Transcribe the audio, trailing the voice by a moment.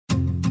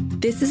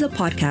This is a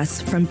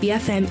podcast from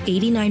BFM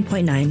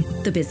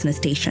 89.9, the business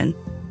station.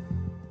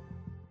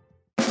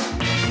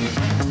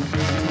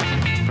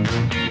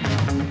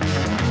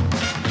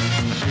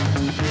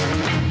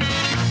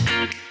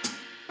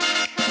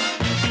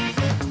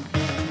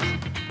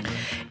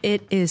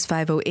 It is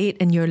 5:08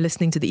 and you're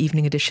listening to the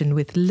Evening Edition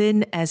with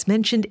Lynn. As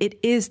mentioned, it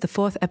is the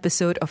fourth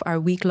episode of our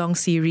week-long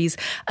series,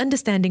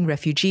 Understanding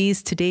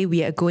Refugees. Today,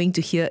 we are going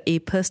to hear a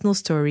personal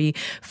story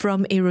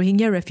from a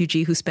Rohingya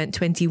refugee who spent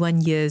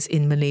 21 years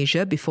in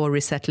Malaysia before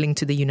resettling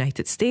to the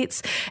United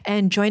States.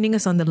 And joining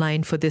us on the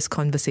line for this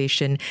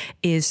conversation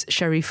is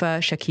Sharifah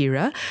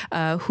Shakira,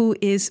 who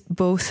is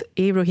both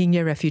a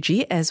Rohingya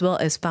refugee as well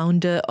as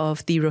founder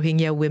of the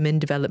Rohingya Women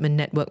Development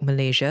Network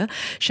Malaysia.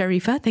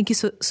 Sharifah, thank you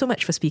so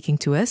much for speaking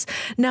to us.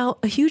 Now,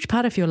 a huge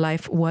part of your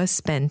life was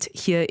spent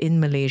here in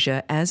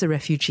Malaysia as a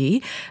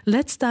refugee.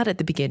 Let's start at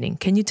the beginning.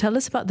 Can you tell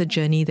us about the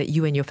journey that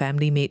you and your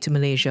family made to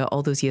Malaysia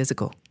all those years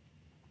ago?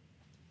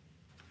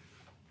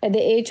 At the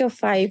age of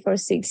 5 or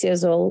 6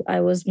 years old,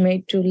 I was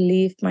made to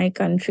leave my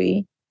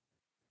country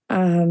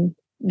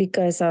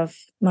because of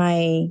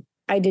my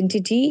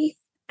identity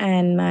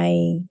and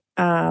my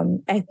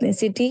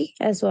ethnicity,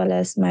 as well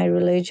as my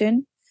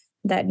religion,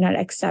 that not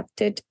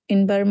accepted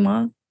in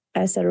Burma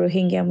as a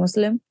Rohingya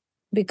Muslim.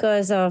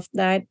 Because of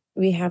that,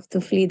 we have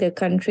to flee the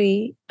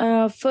country.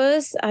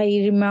 First, I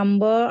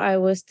remember I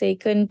was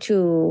taken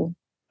to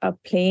a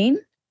plane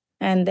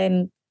and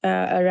then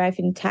arrive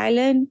in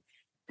Thailand.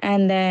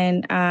 And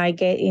then I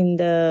get in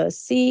the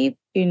sea,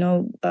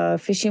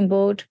 fishing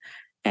boat,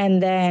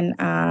 and then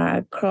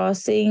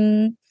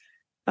crossing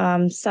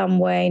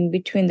somewhere in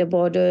between the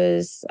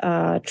borders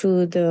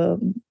through the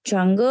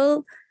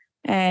jungle,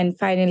 and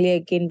finally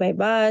again by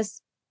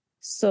bus.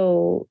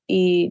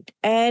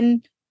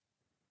 And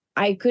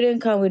I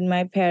couldn't come with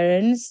my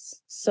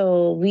parents.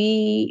 So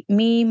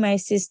my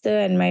sister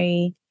and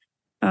my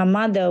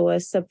mother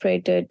was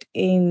separated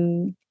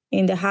in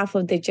the half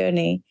of the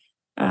journey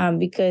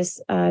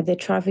because the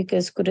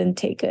traffickers couldn't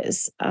take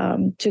us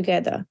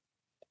together.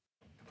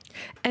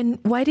 And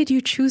why did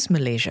you choose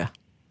Malaysia?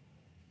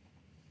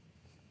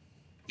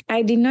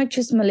 I did not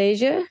choose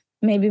Malaysia.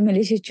 Maybe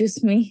Malaysia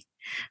chose me.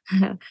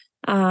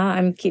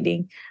 I'm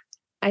kidding.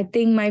 I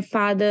think my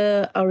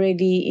father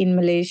already in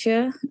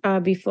Malaysia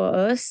before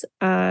us.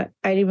 I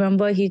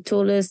remember he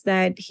told us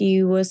that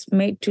he was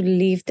made to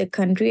leave the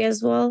country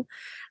as well.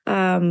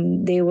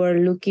 They were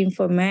looking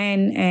for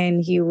men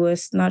and he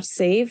was not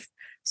safe.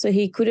 So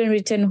he couldn't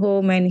return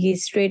home and he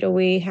straight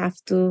away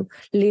have to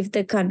leave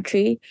the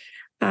country.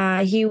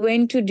 He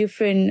went to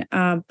different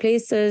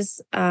places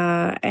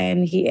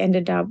and he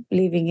ended up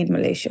living in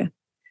Malaysia.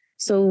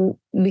 So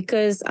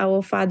because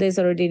our father is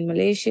already in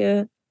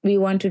Malaysia, we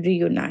want to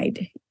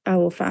reunite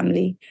our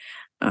family.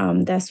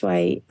 That's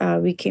why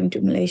we came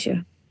to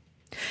Malaysia.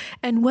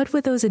 And what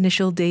were those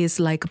initial days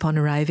like upon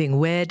arriving?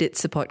 Where did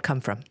support come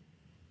from?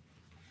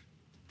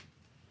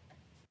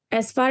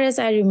 As far as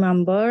I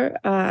remember,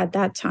 at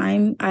that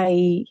time,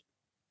 I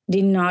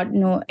did not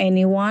know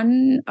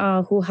anyone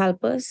who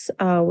helped us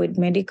with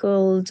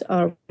medicals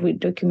or with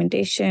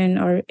documentation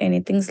or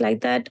anything like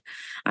that.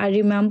 I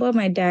remember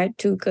my dad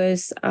took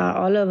us,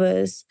 all of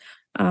us,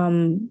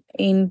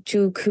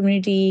 into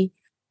community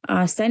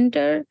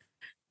center.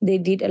 They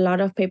did a lot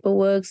of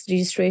paperwork,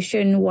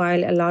 registration,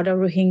 while a lot of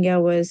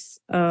Rohingya was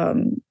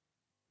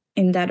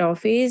in that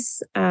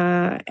office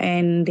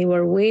and they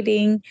were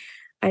waiting.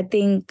 I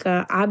think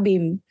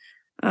Abim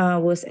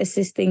was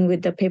assisting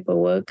with the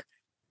paperwork.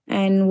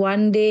 And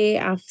one day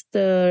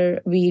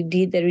after we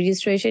did the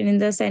registration in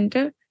the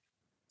center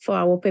for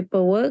our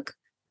paperwork,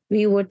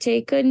 we were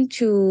taken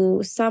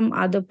to some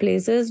other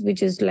places,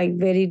 which is like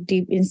very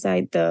deep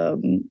inside the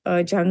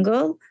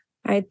jungle.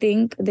 I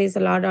think there's a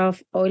lot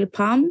of oil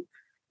palm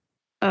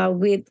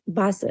with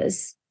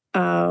buses,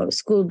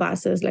 school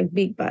buses, like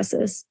big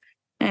buses.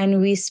 And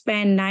we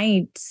spent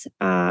nights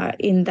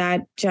in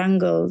that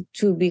jungle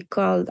to be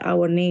called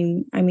our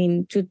name. I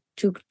mean,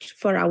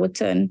 for our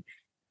turn.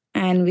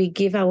 And we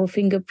give our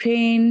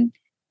fingerprint.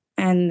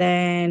 And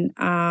then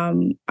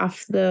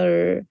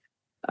after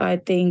I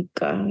think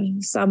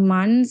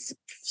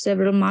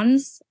several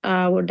months,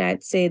 our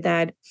dad said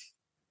that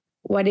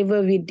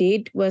whatever we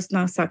did was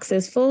not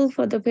successful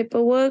for the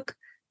paperwork.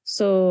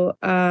 So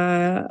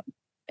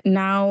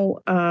now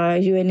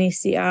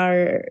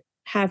UNHCR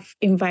have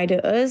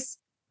invited us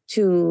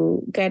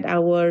to get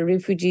our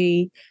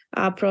refugee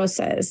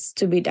process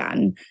to be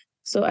done.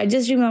 So I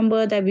just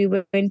remember that we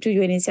went to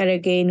UNHCR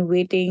again,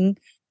 waiting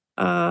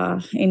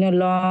in a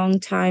long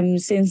time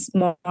since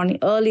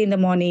early in the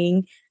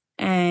morning,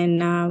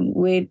 and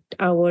wait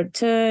our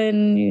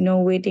turn,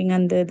 waiting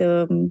under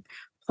the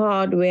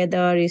hot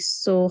weather. Is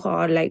so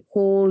hot, like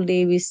whole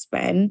day we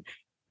spend.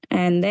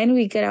 And then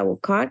we get our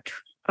card,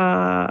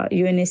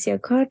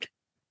 UNHCR card.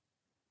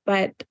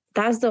 But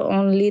that's the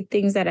only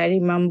things that I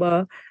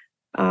remember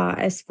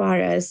as far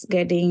as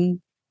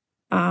getting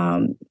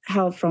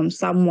help from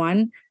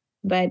someone.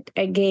 But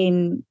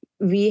again,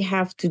 we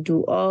have to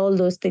do all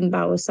those things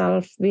by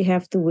ourselves. We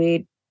have to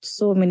wait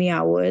so many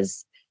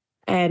hours.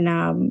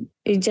 And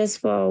it's just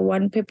for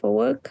one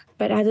paperwork.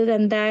 But other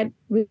than that,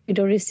 we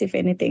don't receive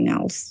anything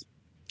else.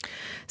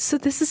 So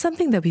this is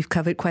something that we've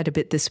covered quite a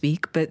bit this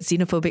week, but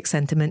xenophobic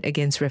sentiment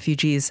against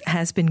refugees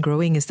has been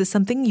growing. Is this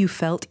something you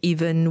felt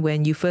even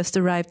when you first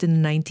arrived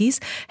in the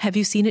 90s? Have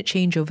you seen it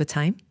change over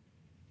time?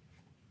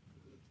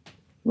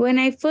 When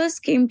I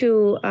first came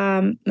to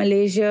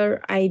Malaysia,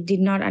 I did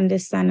not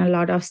understand a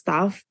lot of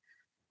stuff.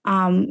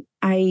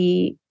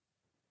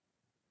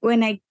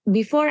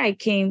 Before I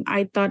came,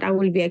 I thought I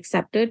will be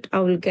accepted. I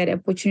will get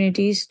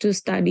opportunities to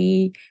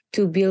study,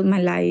 to build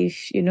my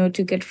life,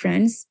 to get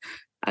friends.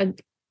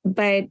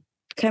 But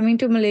coming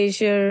to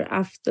Malaysia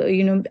after,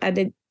 at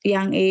a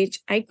young age,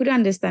 I couldn't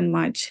understand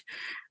much.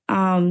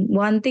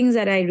 One thing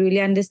that I really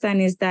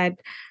understand is that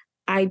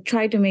I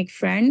try to make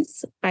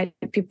friends, but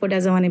people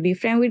doesn't want to be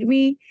friends with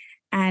me.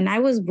 And I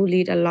was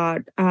bullied a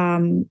lot.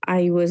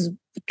 I was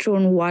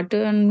thrown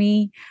water on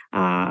me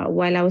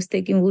while I was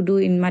taking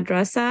wudu in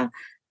madrasa.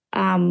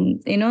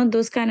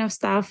 Those kind of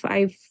stuff.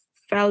 I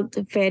felt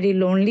very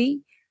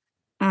lonely,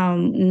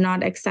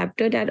 not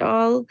accepted at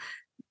all.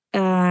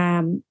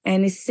 And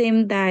it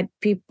seemed that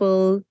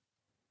people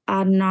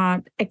are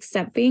not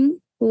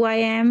accepting who I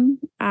am.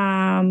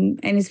 And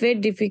it's very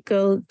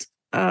difficult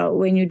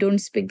when you don't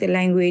speak the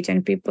language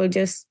and people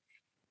just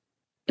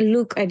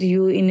look at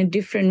you in a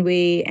different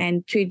way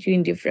and treat you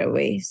in different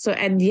way. So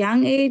at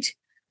young age,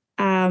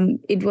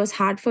 it was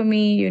hard for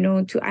me,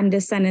 to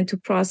understand and to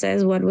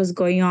process what was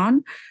going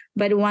on.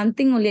 But one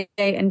thing only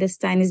I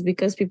understand is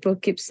because people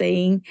keep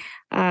saying,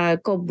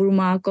 ko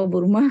Burma,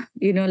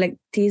 like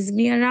tease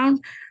me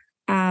around.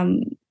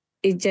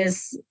 It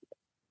just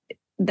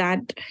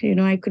that,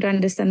 I could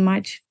understand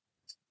much.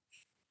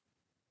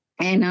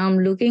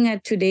 And looking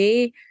at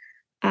today,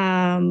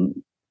 it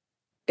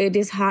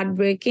is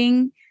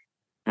heartbreaking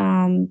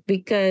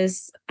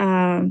because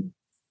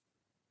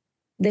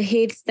the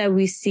hates that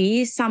we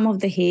see, some of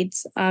the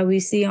hates we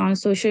see on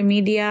social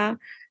media,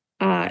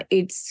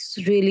 it's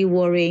really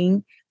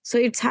worrying. So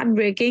it's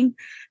heartbreaking.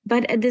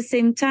 But at the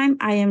same time,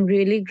 I am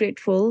really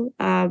grateful.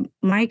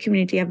 My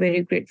community are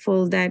very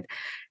grateful that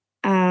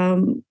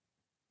there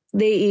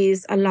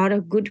is a lot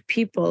of good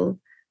people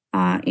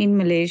in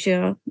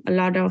Malaysia, a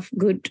lot of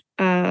good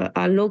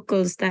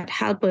locals that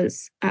help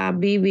us,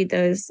 be with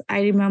us.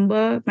 I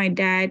remember my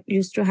dad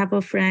used to have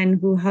a friend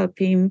who helped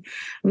him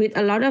with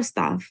a lot of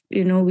stuff.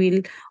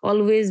 We'll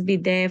always be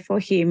there for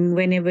him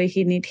whenever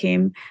he need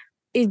him.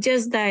 It's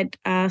just that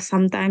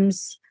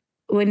sometimes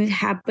when it's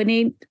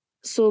happening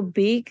so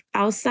big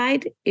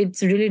outside,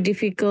 it's really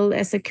difficult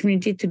as a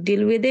community to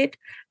deal with it.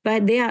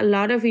 But there are a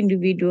lot of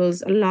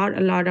individuals, a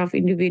lot of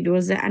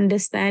individuals that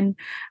understand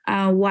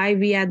why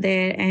we are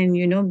there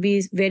and,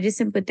 be very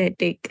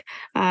sympathetic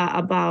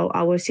about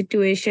our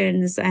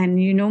situations and,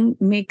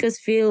 make us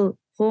feel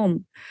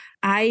home.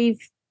 I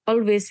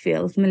always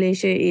feel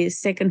Malaysia is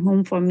second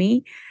home for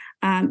me,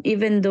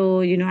 even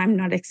though, I'm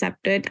not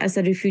accepted as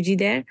a refugee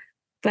there.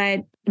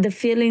 But the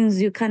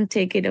feelings, you can't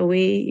take it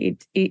away.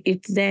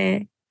 It's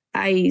there.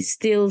 I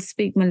still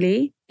speak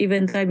Malay,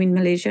 even though I'm in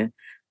Malaysia.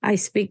 I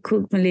speak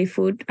cooked Malay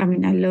food. I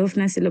mean, I love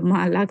nasi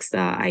lemak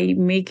laksa. I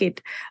make it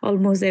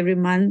almost every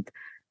month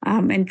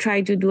and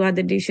try to do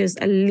other dishes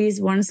at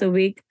least once a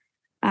week.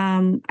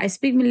 I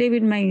speak Malay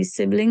with my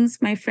siblings,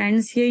 my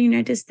friends here in the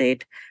United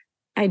States.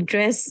 I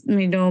dress,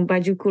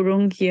 baju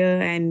kurung here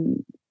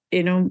and,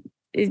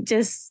 it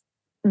just,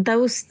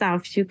 those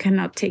stuff, you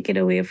cannot take it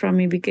away from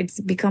me because it's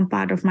become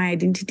part of my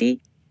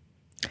identity.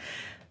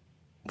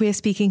 We're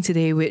speaking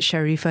today with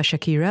Sharifah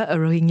Shakira, a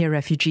Rohingya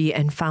refugee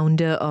and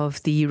founder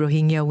of the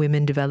Rohingya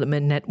Women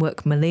Development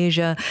Network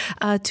Malaysia,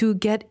 to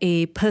get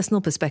a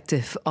personal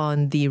perspective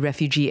on the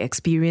refugee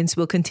experience.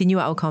 We'll continue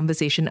our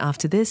conversation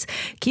after this.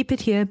 Keep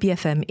it here,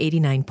 BFM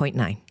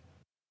 89.9.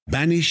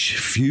 Banish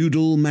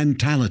feudal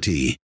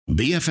mentality.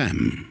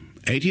 BFM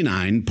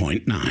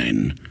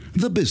 89.9,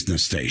 the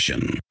business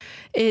station.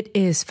 It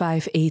is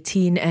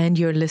 5:18 and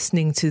you're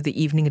listening to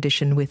the Evening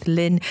Edition with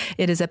Lynn.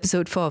 It is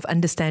episode 4 of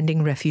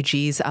Understanding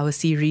Refugees, our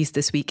series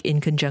this week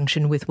in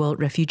conjunction with World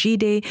Refugee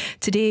Day.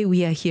 Today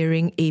we are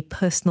hearing a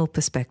personal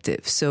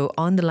perspective. So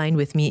on the line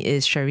with me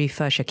is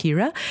Sharifah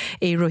Shakira,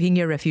 a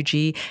Rohingya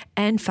refugee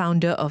and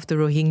founder of the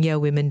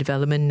Rohingya Women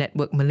Development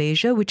Network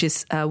Malaysia, which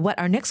is what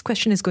our next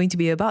question is going to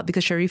be about.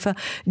 Because Sharifah,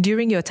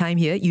 during your time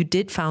here, you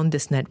did found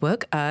this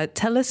network.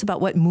 Tell us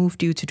about what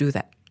moved you to do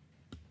that.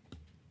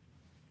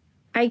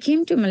 I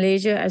came to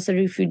Malaysia as a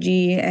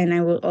refugee and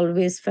I will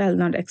always felt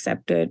not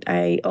accepted.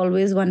 I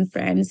always want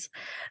friends,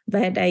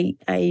 but I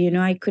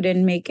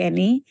couldn't make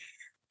any.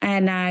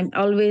 And I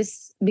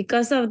always,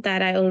 because of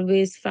that, I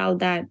always felt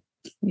that,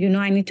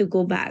 I need to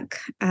go back.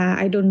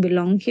 I don't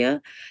belong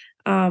here.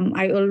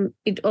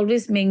 It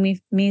always made me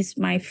miss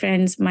my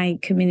friends, my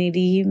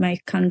community, my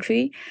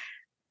country.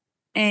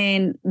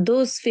 And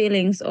those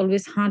feelings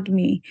always haunt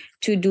me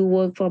to do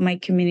work for my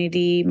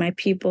community, my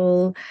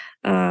people,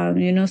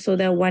 so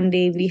that one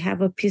day we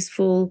have a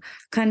peaceful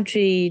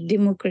country,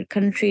 democratic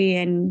country,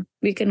 and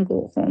we can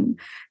go home.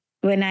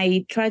 when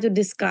I try to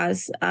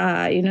discuss,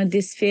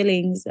 these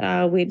feelings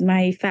with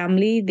my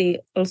family, they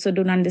also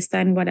don't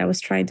understand what I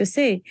was trying to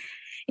say.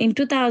 In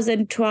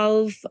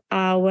 2012,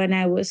 when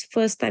I was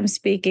first time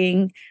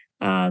speaking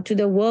to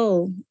the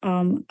world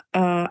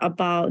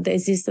about the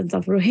existence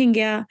of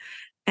Rohingya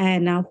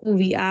and who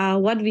we are,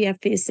 what we are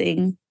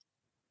facing,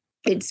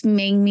 it's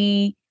made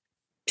me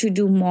to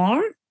do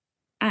more,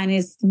 and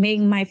it's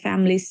making my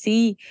family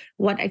see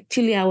what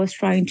actually I was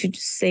trying to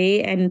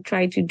say and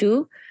try to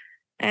do.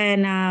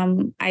 And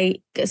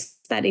I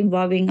started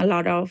involving a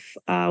lot of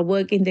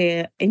work in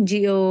the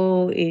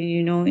NGO,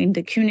 in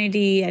the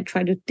community. I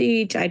try to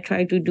teach. I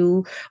try to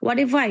do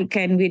whatever I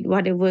can with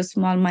whatever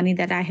small money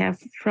that I have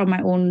from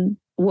my own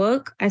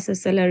work as a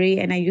salary,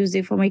 and I use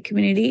it for my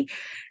community.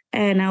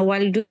 And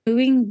while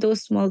doing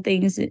those small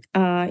things,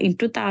 in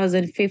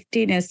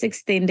 2015 and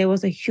 16, there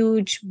was a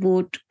huge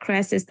boat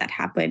crisis that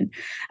happened.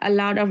 A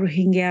lot of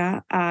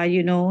Rohingya,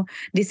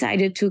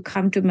 decided to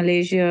come to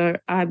Malaysia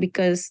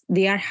because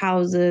their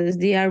houses,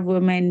 their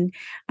women,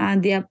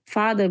 and their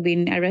father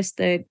been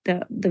arrested.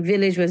 The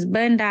village was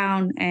burned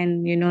down,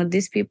 and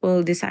these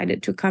people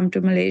decided to come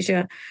to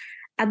Malaysia.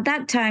 At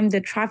that time,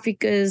 the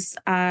traffickers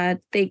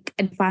take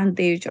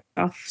advantage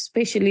of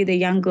especially the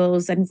young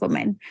girls and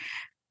women.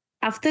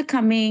 After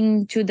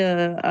coming to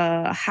the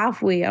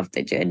halfway of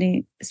the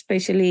journey,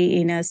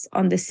 especially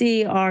on the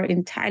sea or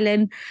in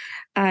Thailand,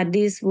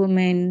 these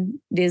women,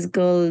 these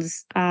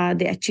girls,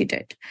 they are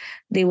cheated.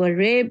 They were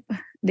raped,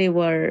 they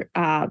were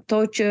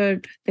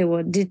tortured, they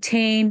were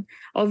detained.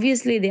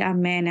 Obviously, there are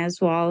men as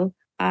well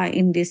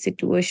in this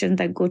situation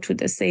that go through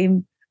the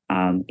same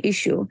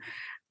issue.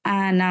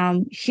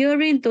 And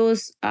hearing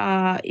those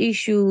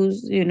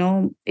issues,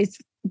 it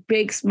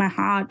breaks my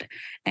heart.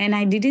 And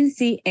I didn't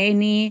see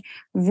any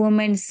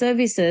women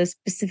services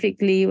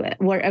specifically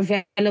were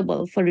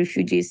available for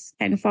refugees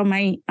and for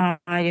my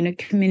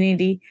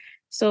community.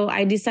 So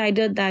I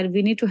decided that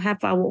we need to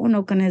have our own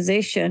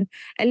organization.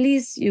 At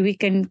least we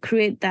can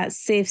create that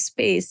safe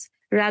space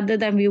rather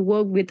than we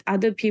work with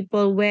other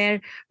people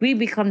where we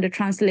become the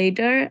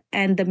translator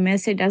and the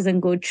message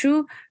doesn't go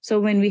through. So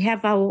when we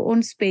have our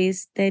own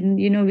space, then,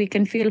 we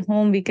can feel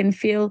home, we can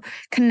feel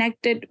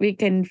connected, we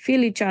can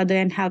feel each other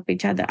and help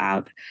each other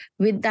out.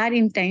 With that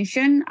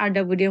intention,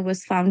 RWDM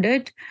was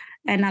founded.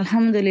 And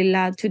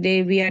Alhamdulillah,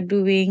 today we are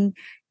doing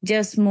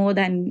just more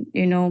than,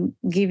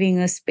 giving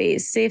a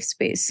space, safe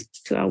space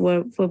to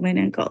our women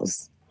and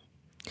girls.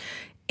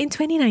 In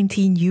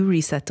 2019, you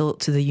resettled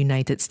to the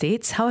United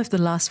States. How have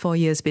the last 4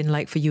 years been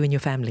like for you and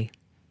your family?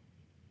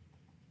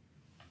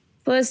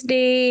 First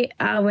day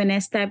when I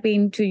stepped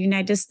into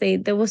United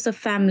States, there was a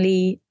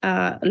family,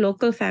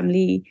 local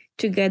family,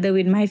 together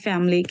with my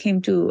family,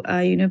 came to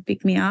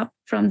pick me up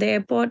from the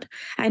airport.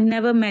 I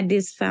never met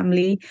this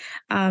family.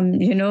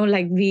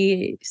 Like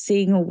we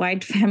seeing a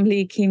white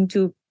family came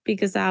to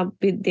pick us up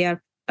with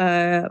their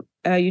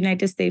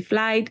United States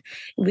flight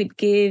with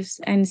gifts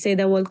and say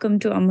that welcome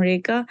to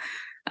America.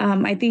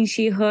 I think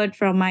she heard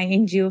from my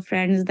NGO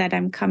friends that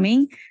I'm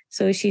coming.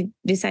 So she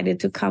decided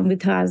to come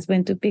with her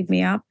husband to pick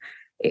me up.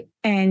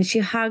 And she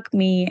hugged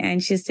me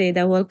and she said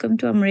that welcome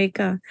to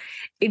America.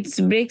 It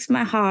breaks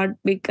my heart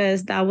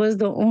because that was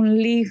the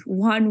only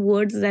one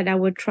words that I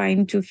was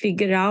trying to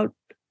figure out,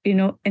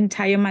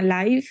 entire my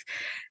life.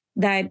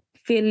 That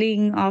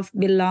feeling of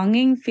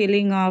belonging,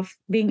 feeling of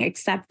being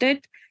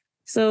accepted.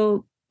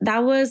 So that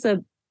was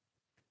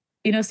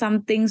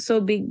something so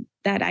big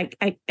that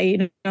I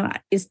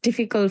it's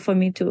difficult for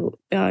me to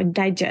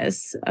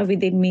digest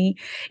within me.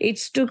 It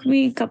took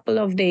me a couple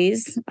of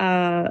days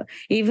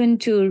even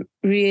to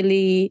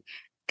really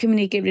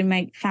communicate with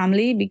my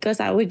family because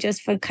I was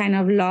just kind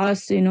of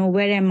lost,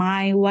 where am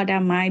I? What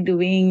am I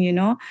doing?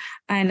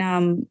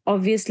 And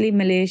obviously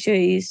Malaysia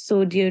is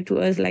so dear to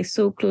us, like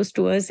so close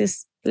to us.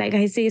 It's like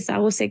I say, it's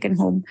our second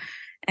home.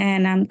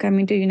 And I'm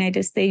coming to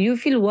United States. You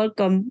feel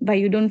welcome, but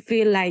you don't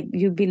feel like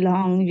you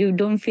belong. You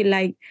don't feel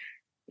like,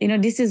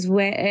 this is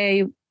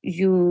where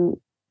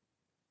you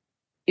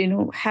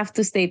have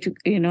to stay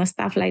to,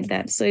 stuff like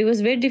that. So it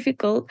was very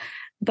difficult,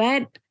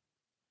 but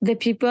the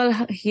people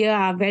here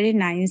are very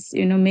nice,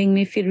 make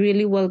me feel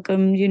really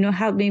welcome,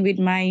 help me with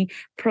my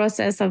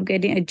process of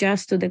getting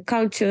adjusted to the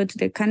culture, to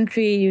the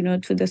country,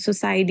 to the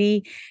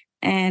society.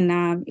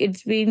 And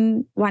it's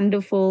been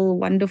wonderful,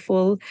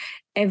 wonderful.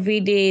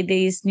 Every day there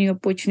is new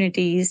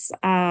opportunities.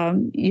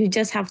 You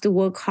just have to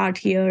work hard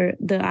here.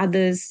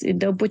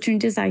 The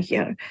opportunities are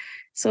here.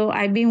 So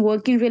I've been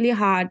working really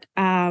hard,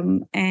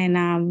 and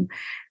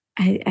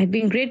I've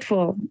been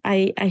grateful.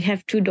 I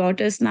have 2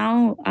 daughters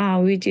now,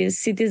 which is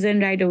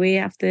citizen right away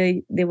after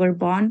they were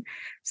born.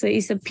 So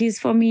it's a peace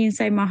for me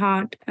inside my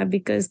heart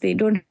because they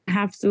don't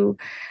have to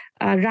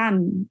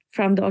run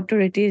from the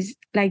authorities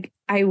like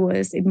I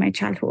was in my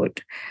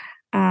childhood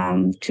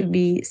to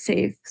be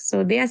safe.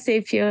 So they are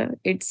safe here.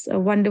 It's a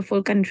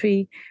wonderful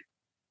country.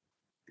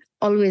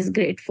 Always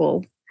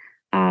grateful.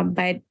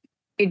 But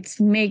it's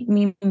make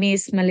me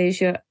miss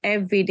Malaysia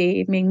every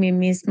day. It make me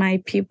miss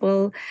my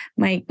people,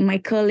 my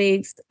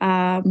colleagues,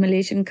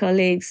 Malaysian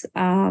colleagues,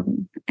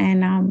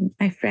 and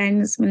my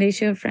friends,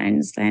 Malaysian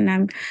friends.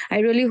 And I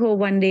really hope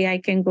one day I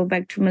can go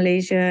back to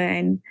Malaysia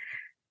and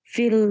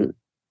feel,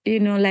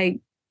 like,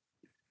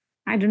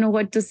 I don't know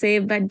what to say,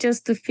 but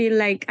just to feel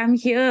like I'm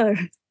here.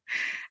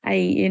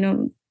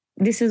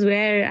 This is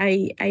where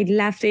I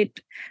left it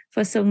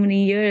for so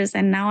many years,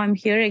 and now I'm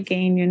here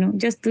again,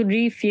 just to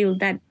refuel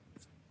that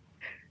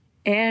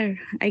air,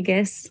 I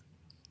guess.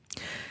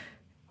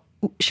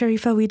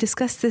 Sharifah, we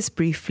discussed this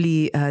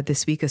briefly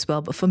this week as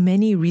well, but for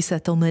many,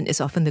 resettlement is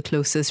often the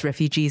closest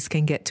refugees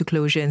can get to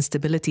closure and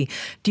stability.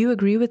 Do you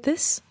agree with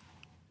this?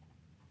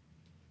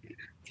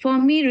 For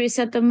me,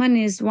 resettlement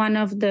is one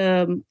of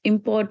the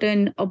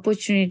important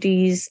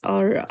opportunities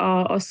or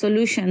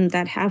solutions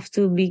that have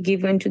to be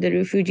given to the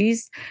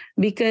refugees,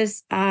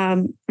 because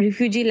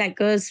refugee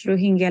like us,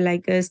 Rohingya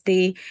like us,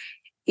 they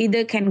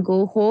either can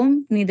go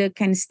home, neither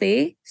can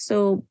stay.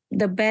 So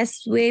the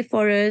best way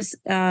for us,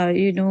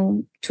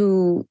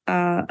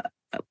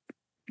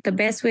 the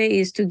best way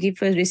is to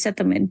give a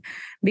resettlement,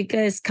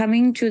 because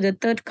coming to the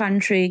third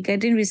country,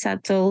 getting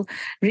resettled,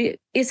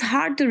 it's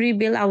hard to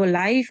rebuild our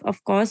life,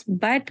 of course,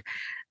 but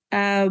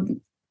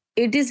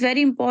it is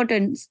very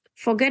important.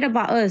 Forget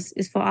about us,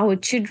 it's for our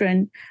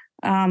children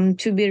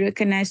to be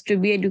recognized, to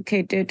be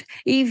educated.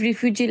 If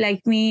refugee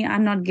like me are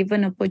not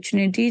given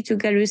opportunity to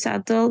get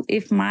resettled,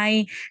 if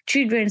my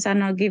children are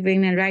not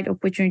given the right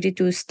opportunity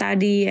to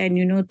study and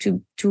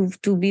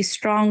to be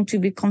strong, to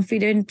be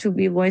confident, to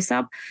be voice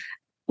up,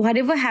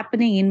 whatever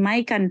happening in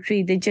my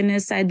country, the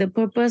genocide, the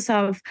purpose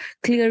of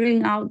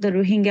clearing out the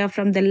Rohingya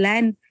from the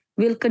land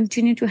will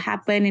continue to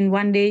happen, and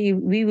one day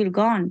we will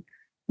gone,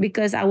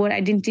 because our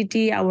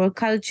identity, our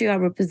culture,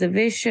 our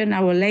preservation,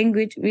 our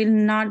language will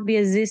not be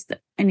exist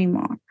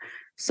anymore.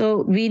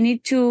 So we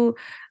need to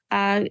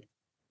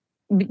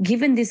be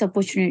given these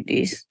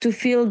opportunities to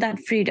feel that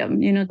freedom,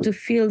 to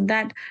feel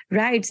that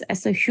rights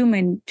as a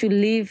human, to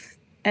live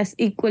as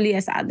equally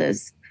as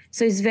others.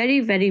 So it's very,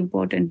 very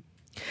important.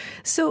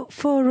 So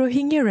for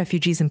Rohingya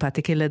refugees in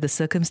particular, the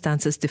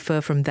circumstances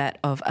differ from that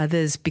of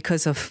others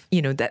because of,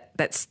 that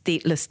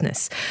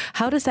statelessness.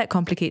 How does that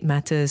complicate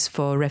matters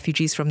for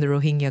refugees from the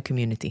Rohingya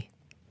community?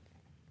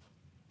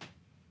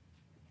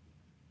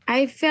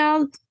 I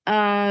felt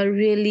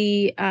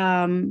really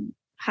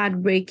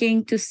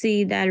heartbreaking to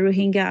see that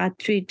Rohingya are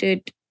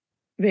treated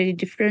very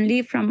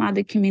differently from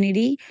other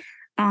community.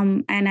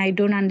 And I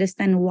don't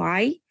understand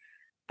why.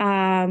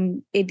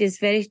 It is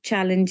very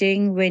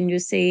challenging when you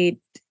say,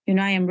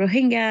 I am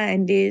Rohingya,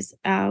 and this,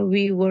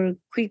 we were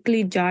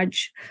quickly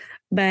judged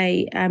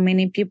by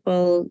many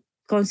people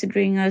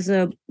considering us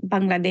a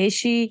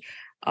Bangladeshi,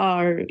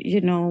 or,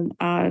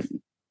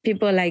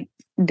 people like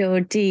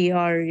dirty,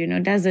 or,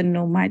 doesn't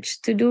know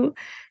much to do.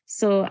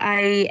 So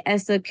I,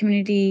 as a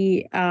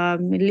community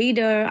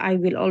leader,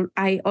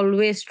 I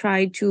always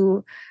try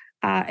to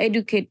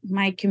educate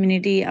my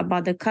community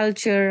about the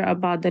culture,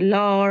 about the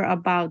law,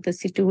 about the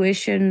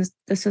situations,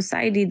 the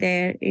society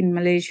there in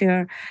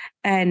Malaysia,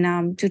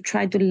 and to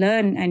try to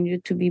learn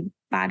and to be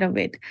part of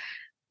it.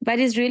 But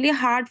it's really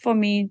hard for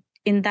me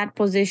in that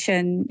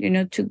position,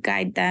 to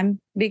guide them,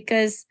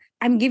 because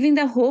I'm giving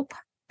the hope,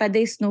 but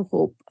there's no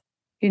hope.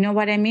 You know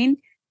what I mean?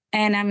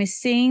 And I'm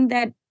seeing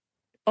that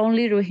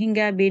only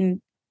Rohingya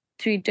been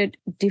treated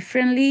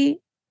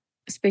differently,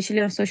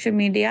 especially on social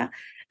media.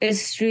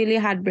 It's really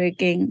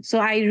heartbreaking. So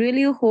I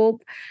really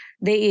hope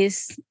there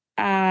is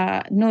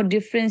no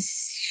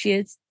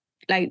differentiate,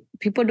 like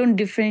people don't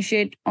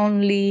differentiate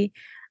only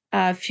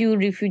a few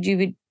refugee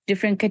with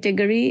different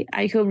category.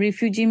 I hope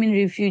refugee mean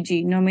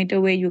refugee, no matter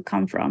where you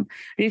come from.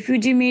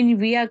 Refugee mean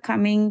we are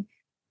coming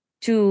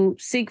to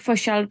seek for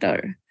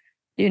shelter,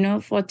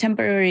 for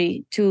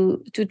temporary,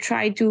 to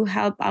try to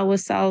help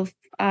ourselves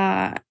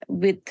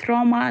with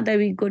trauma that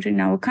we got in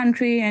our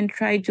country, and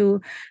try to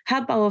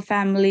help our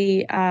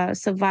family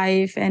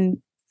survive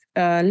and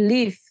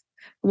live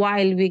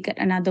while we get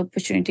another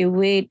opportunity,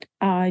 wait,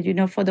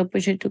 for the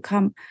opportunity to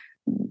come.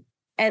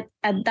 At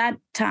that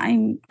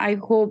time, I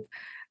hope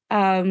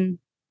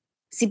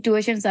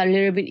situations are a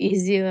little bit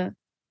easier,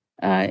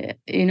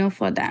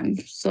 for them.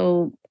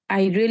 So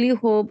I really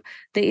hope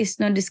there is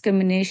no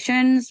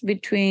discriminations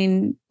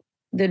between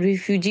the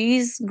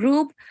refugees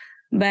group,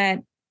 but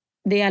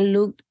they are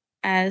looked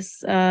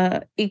as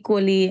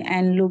equally,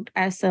 and looked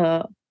as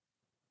a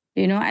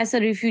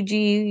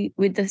refugee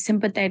with a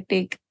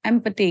sympathetic,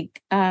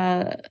 empathic,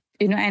 and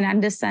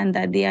understand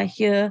that they are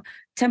here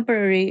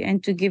temporary,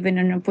 and to given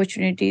an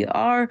opportunity,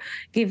 or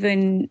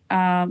given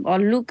or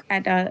look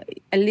at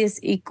least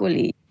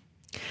equally.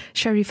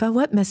 Sharifah,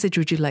 what message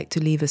would you like to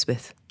leave us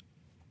with?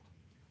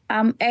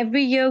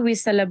 Every year we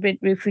celebrate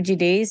Refugee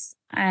Days,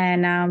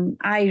 and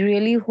I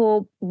really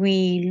hope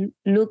we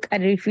look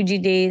at Refugee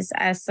Days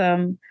as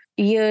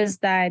years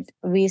that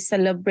we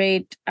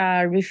celebrate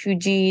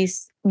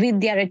refugees with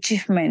their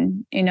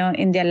achievement,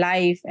 in their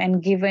life,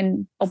 and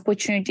given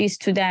opportunities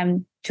to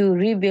them to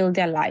rebuild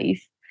their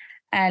life,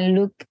 and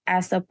look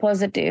as a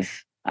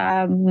positive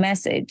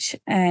message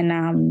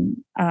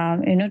and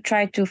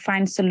try to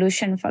find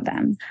solution for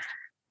them.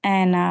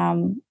 And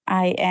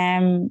I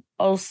am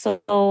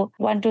also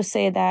want to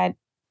say that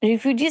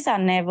refugees are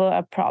never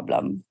a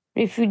problem.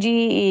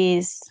 Refugee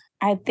is,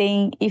 I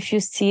think, if you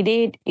see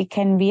it, it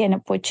can be an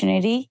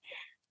opportunity.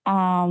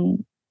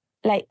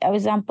 Like, for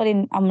example,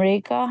 in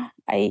America,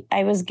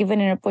 I was given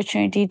an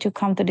opportunity to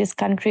come to this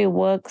country,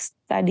 work,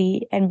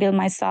 study, and build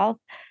myself.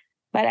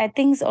 But I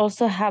think it's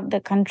also help the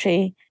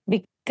country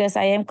because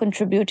I am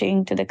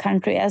contributing to the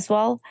country as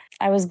well.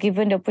 I was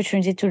given the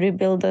opportunity to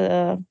rebuild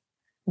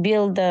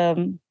build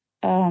the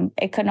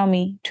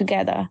economy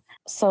together.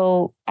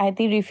 So I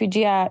think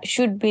refugees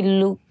should be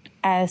looked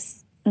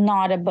as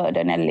not a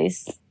burden, at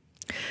least.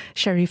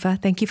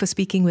 Sharifah, thank you for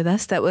speaking with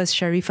us. That was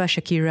Sharifah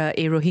Shakira,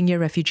 a Rohingya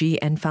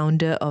refugee and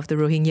founder of the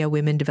Rohingya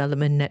Women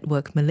Development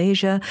Network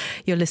Malaysia.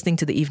 You're listening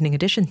to the Evening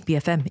Edition,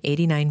 BFM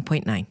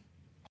 89.9.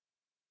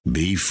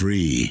 Be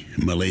free,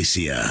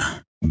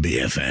 Malaysia.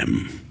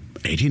 BFM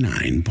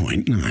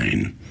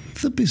 89.9,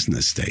 the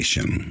business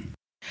station.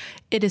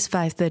 It is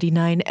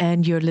 5:39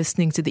 and you're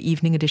listening to the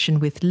Evening Edition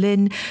with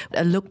Lynn.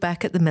 A look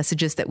back at the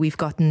messages that we've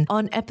gotten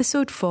on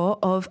episode 4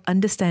 of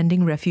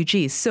Understanding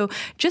Refugees. So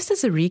just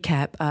as a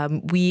recap,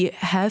 we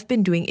have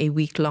been doing a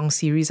week-long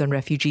series on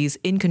refugees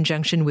in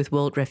conjunction with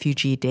World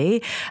Refugee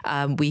Day.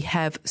 We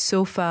have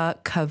so far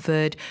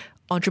covered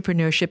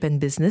entrepreneurship and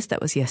business,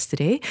 that was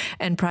yesterday.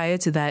 And prior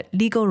to that,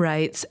 legal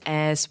rights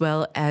as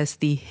well as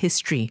the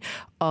history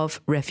of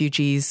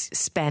refugees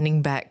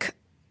spanning back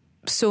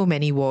so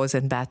many wars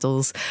and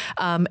battles.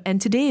 And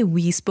today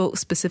we spoke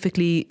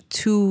specifically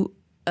to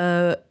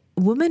a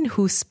woman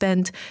who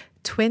spent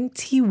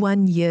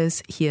 21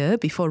 years here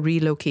before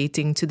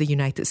relocating to the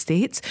United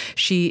States.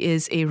 She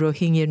is a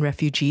Rohingyan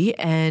refugee,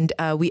 and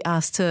we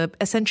asked her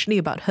essentially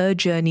about her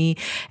journey,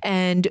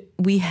 and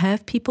we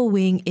have people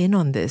weighing in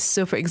on this.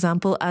 So, for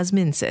example,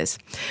 Azmin says,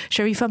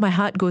 Sharifah, my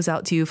heart goes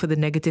out to you for the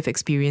negative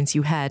experience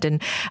you had.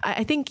 And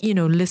I think,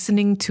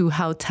 listening to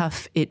how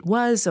tough it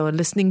was, or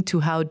listening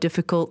to how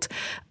difficult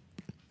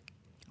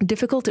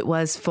it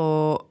was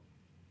for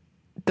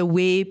the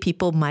way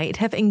people might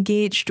have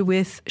engaged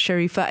with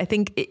Sharifah, I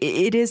think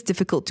it is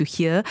difficult to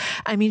hear.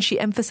 I mean, she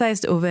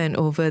emphasized over and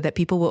over that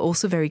people were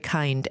also very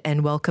kind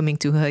and welcoming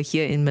to her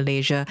here in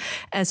Malaysia,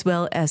 as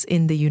well as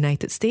in the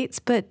United States.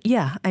 But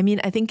yeah, I mean,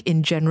 I think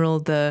in general,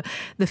 the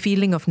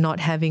feeling of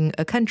not having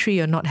a country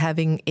or not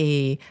having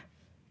a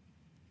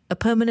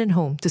permanent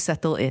home to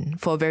settle in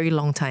for a very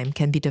long time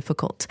can be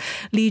difficult.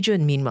 Lee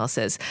Jun, meanwhile,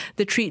 says,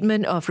 the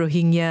treatment of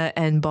Rohingya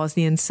and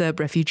Bosnian Serb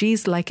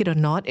refugees, like it or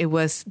not, it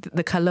was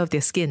the color of their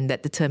skin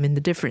that determined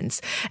the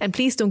difference. And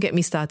please don't get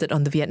me started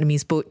on the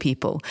Vietnamese boat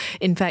people.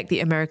 In fact,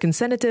 the American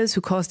senators who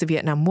caused the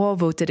Vietnam War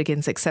voted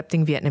against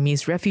accepting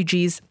Vietnamese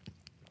refugees.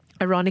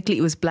 Ironically,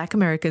 it was Black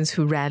Americans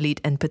who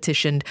rallied and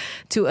petitioned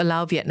to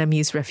allow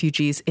Vietnamese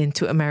refugees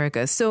into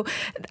America. So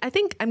I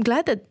think I'm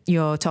glad that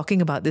you're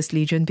talking about this,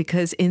 Legion,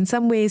 because in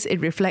some ways it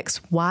reflects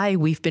why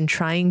we've been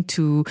trying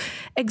to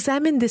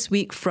examine this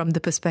week from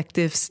the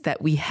perspectives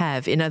that we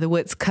have. In other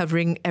words,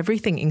 covering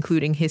everything,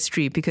 including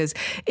history, because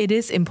it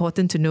is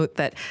important to note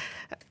that,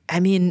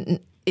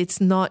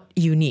 it's not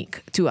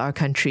unique to our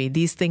country.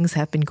 These things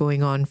have been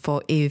going on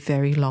for a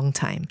very long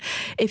time.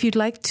 If you'd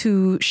like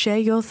to share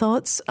your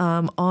thoughts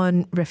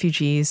on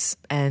refugees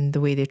and the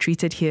way they're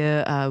treated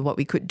here, what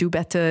we could do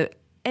better,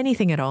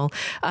 anything at all,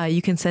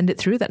 you can send it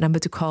through. That number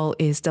to call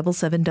is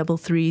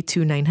 7733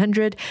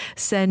 2900.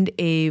 Send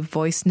a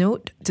voice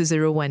note to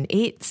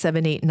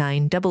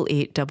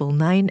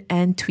 018-789-8899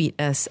 and tweet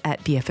us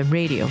at BFM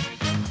Radio.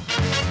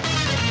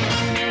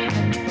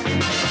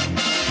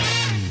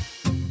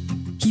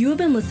 You have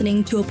been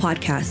listening to a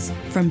podcast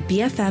from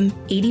BFM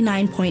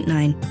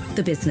 89.9,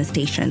 the business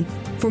station.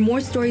 For more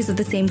stories of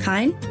the same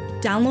kind,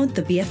 download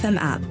the BFM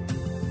app.